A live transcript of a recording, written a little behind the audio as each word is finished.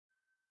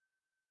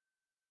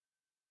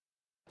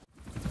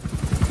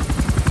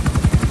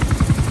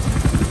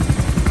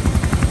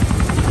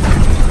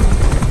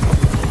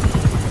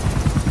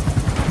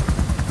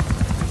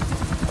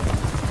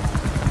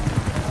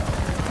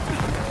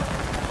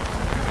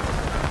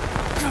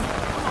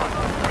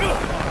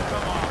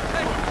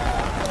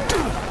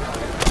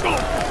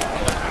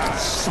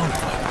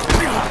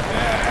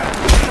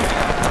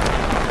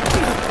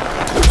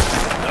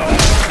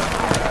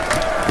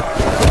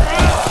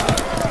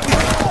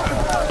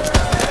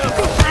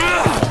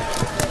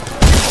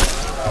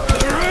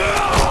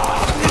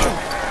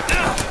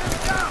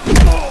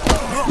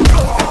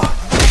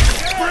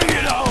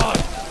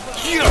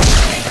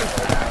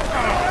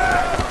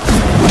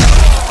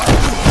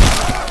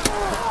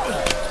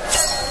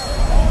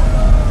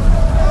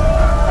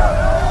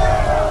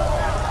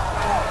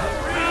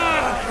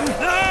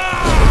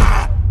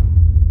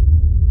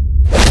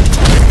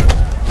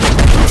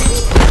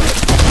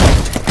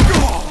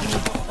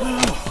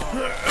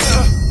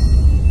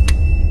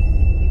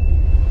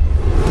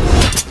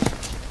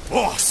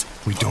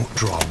don't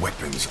draw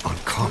weapons on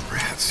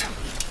comrades.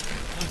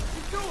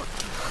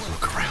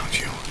 Look around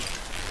you.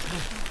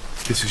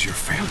 This is your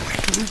family.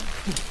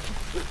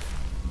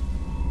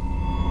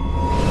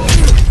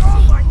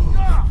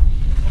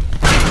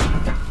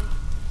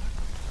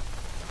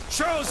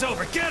 Show's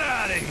over! Get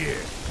out of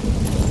here!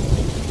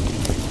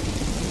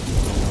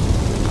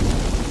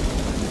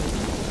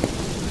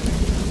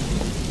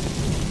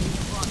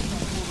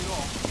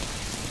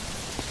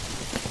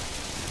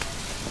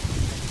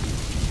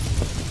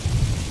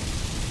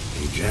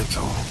 Be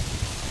gentle.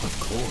 Of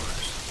course.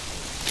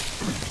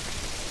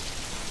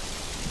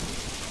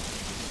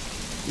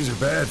 These are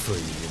bad for you,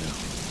 you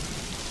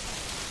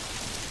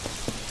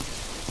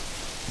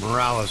know.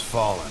 Morale has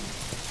fallen.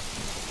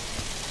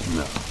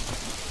 No.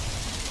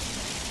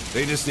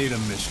 They just need a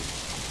mission.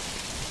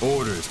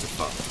 Orders to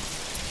follow.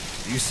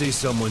 You see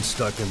someone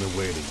stuck in the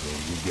waiting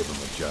room, you give them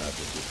a job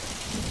to do.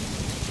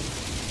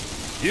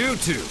 You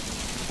two!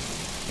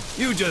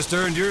 You just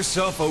earned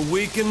yourself a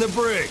week in the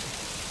brig.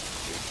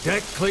 Your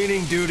deck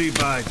cleaning duty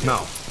by day.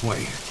 No,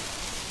 wait.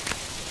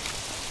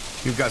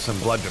 You've got some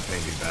blood to pay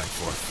me back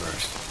for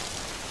first.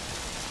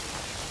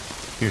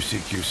 Your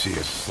CQC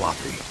is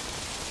sloppy.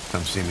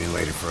 Come see me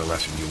later for a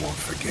lesson you won't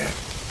forget.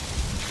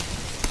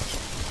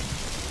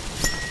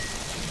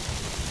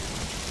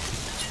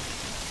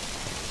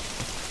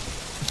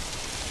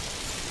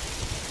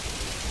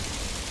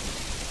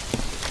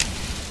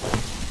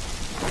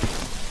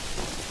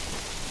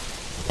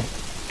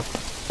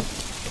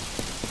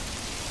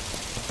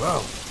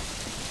 Well,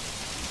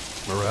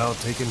 morale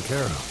taken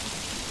care of.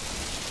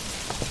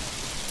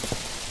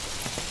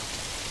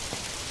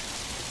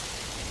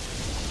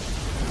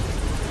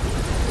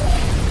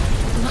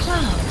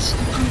 Clouds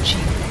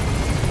approaching.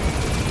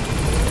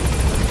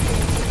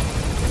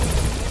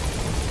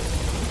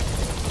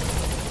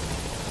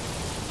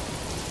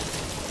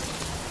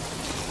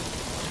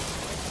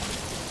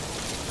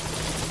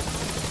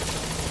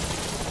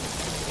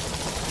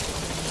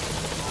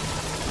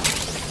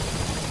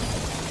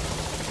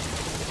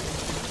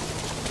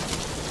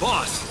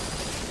 Boss,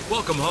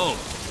 welcome home.